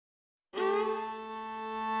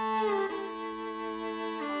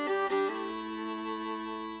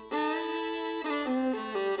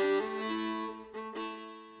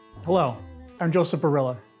Hello, I'm Joseph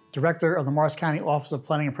Barilla, Director of the Morris County Office of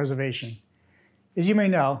Planning and Preservation. As you may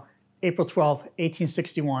know, April 12,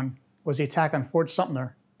 1861 was the attack on Fort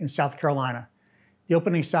Sumter in South Carolina, the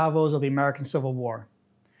opening salvos of the American Civil War.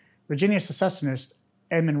 Virginia secessionist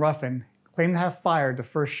Edmund Ruffin claimed to have fired the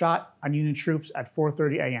first shot on Union troops at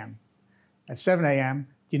 4:30 a.m. At 7 a.m.,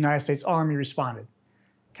 the United States Army responded.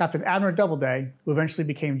 Captain Abner Doubleday, who eventually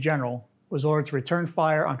became general, was ordered to return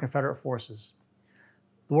fire on Confederate forces.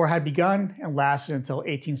 The war had begun and lasted until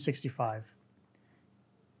 1865.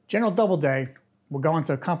 General Doubleday would go on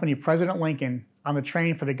to accompany President Lincoln on the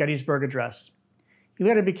train for the Gettysburg Address. He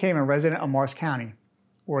later became a resident of Morris County,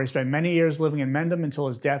 where he spent many years living in Mendham until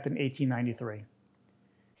his death in 1893.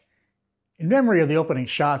 In memory of the opening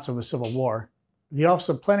shots of the Civil War, the Office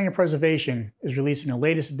of Planning and Preservation is releasing the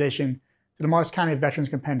latest addition to the Morris County Veterans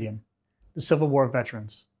Compendium, the Civil War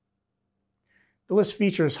Veterans. The list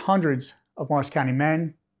features hundreds of Morris County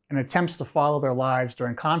men and attempts to follow their lives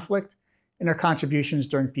during conflict and their contributions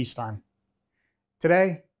during peacetime.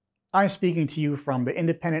 Today, I'm speaking to you from the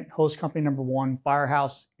Independent Hose Company No. 1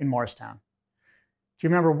 firehouse in Morristown. Do you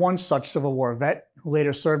remember one such Civil War vet who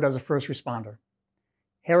later served as a first responder?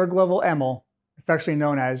 Harry Lovell Emmel, affectionately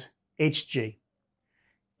known as HG.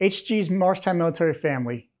 HG's Morristown military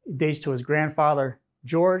family dates to his grandfather,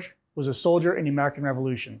 George, who was a soldier in the American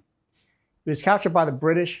Revolution. He was captured by the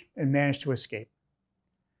British and managed to escape.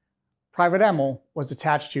 Private Emmel was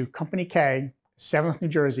attached to Company K, 7th New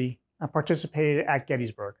Jersey, and participated at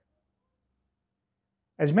Gettysburg.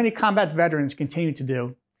 As many combat veterans continue to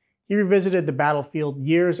do, he revisited the battlefield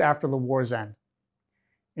years after the war's end.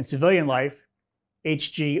 In civilian life,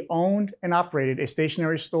 HG owned and operated a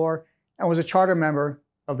stationery store and was a charter member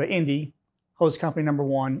of the Indy Hose Company No.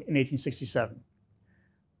 1 in 1867.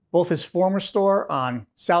 Both his former store on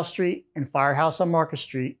South Street and firehouse on Market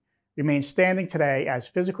Street remain standing today as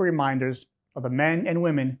physical reminders of the men and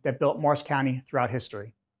women that built Morris County throughout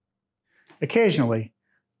history. Occasionally,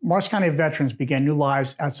 Morris County veterans began new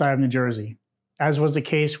lives outside of New Jersey, as was the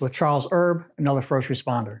case with Charles Erb, another first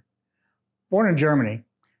responder. Born in Germany,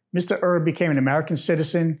 Mr. Erb became an American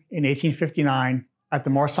citizen in 1859 at the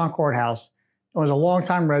Morristown Courthouse and was a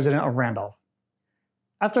longtime resident of Randolph.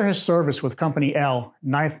 After his service with Company L,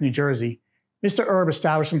 9th New Jersey, Mr. Erb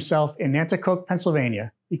established himself in Nanticoke,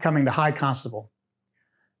 Pennsylvania, becoming the High Constable.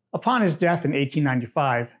 Upon his death in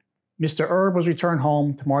 1895, Mr. Erb was returned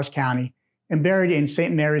home to Morris County and buried in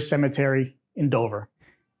St. Mary's Cemetery in Dover.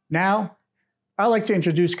 Now, I'd like to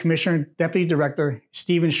introduce Commissioner Deputy Director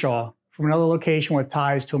Stephen Shaw from another location with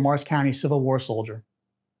ties to a Morris County Civil War soldier.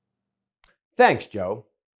 Thanks, Joe.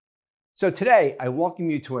 So today, I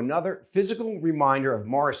welcome you to another physical reminder of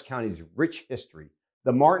Morris County's rich history,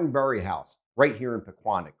 the Martin Berry House, right here in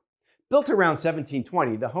Pequannock. Built around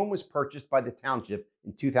 1720, the home was purchased by the township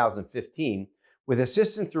in 2015 with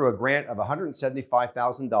assistance through a grant of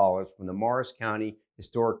 $175,000 from the Morris County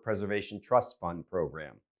Historic Preservation Trust Fund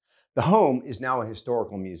program. The home is now a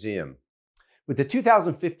historical museum. With the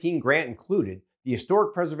 2015 grant included, the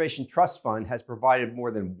Historic Preservation Trust Fund has provided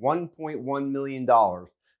more than $1.1 million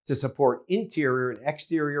to support interior and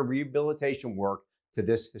exterior rehabilitation work to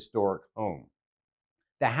this historic home.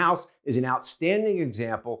 The house is an outstanding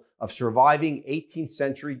example of surviving 18th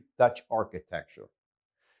century Dutch architecture.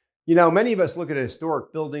 You know, many of us look at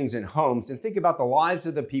historic buildings and homes and think about the lives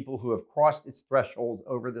of the people who have crossed its thresholds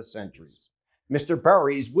over the centuries. Mr.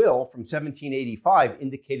 Berry's will from 1785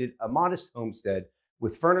 indicated a modest homestead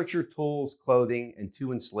with furniture, tools, clothing, and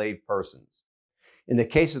 2 enslaved persons. In the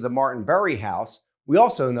case of the Martin Berry House, we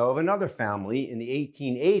also know of another family in the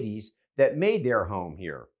 1880s that made their home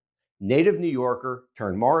here. Native New Yorker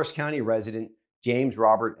turned Morris County resident James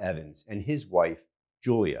Robert Evans and his wife,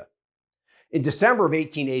 Julia. In December of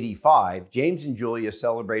 1885, James and Julia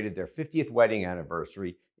celebrated their 50th wedding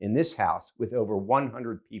anniversary in this house with over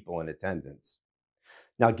 100 people in attendance.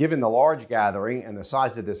 Now, given the large gathering and the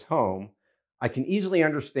size of this home, I can easily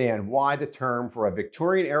understand why the term for a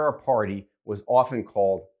Victorian-era party was often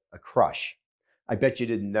called a crush. I bet you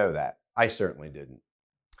didn't know that. I certainly didn't.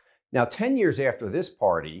 Now, 10 years after this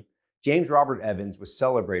party, James Robert Evans was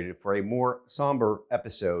celebrated for a more somber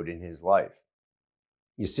episode in his life.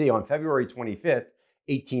 You see, on February 25th,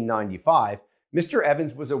 1895, Mr.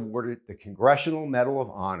 Evans was awarded the Congressional Medal of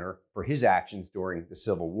Honor for his actions during the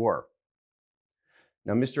Civil War.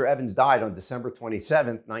 Now, Mr. Evans died on December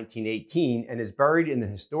 27, 1918, and is buried in the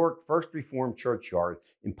historic First Reformed Churchyard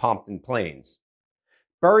in Pompton Plains.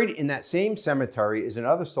 Buried in that same cemetery is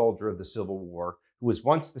another soldier of the Civil War who was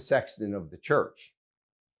once the sexton of the church.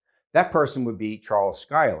 That person would be Charles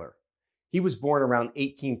Schuyler. He was born around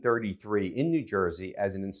 1833 in New Jersey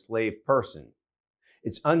as an enslaved person.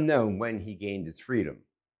 It's unknown when he gained its freedom.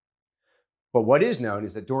 But what is known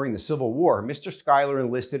is that during the Civil War, Mr. Schuyler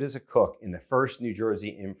enlisted as a cook in the 1st New Jersey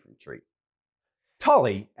Infantry.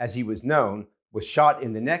 Tully, as he was known, was shot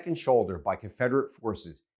in the neck and shoulder by Confederate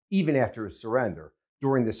forces even after his surrender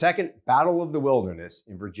during the Second Battle of the Wilderness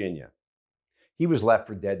in Virginia. He was left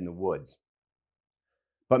for dead in the woods.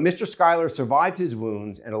 But Mr. Schuyler survived his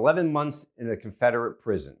wounds and 11 months in a Confederate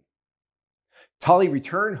prison. Tully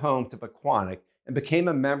returned home to Pequannock and became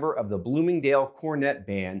a member of the Bloomingdale Cornet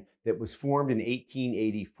Band that was formed in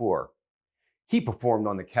 1884. He performed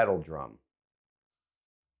on the kettle drum.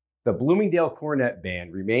 The Bloomingdale Cornet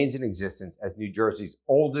Band remains in existence as New Jersey's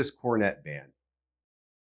oldest cornet band.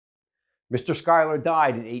 Mr. Schuyler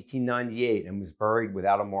died in 1898 and was buried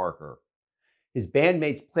without a marker. His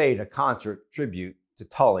bandmates played a concert tribute to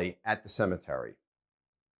Tully at the cemetery.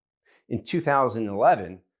 In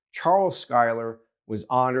 2011, Charles Schuyler was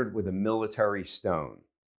honored with a military stone.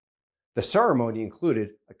 The ceremony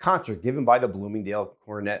included a concert given by the Bloomingdale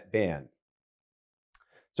Cornet Band.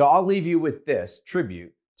 So I'll leave you with this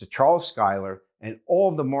tribute to Charles Schuyler and all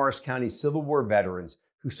of the Morris County Civil War veterans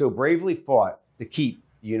who so bravely fought to keep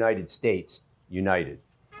the United States united.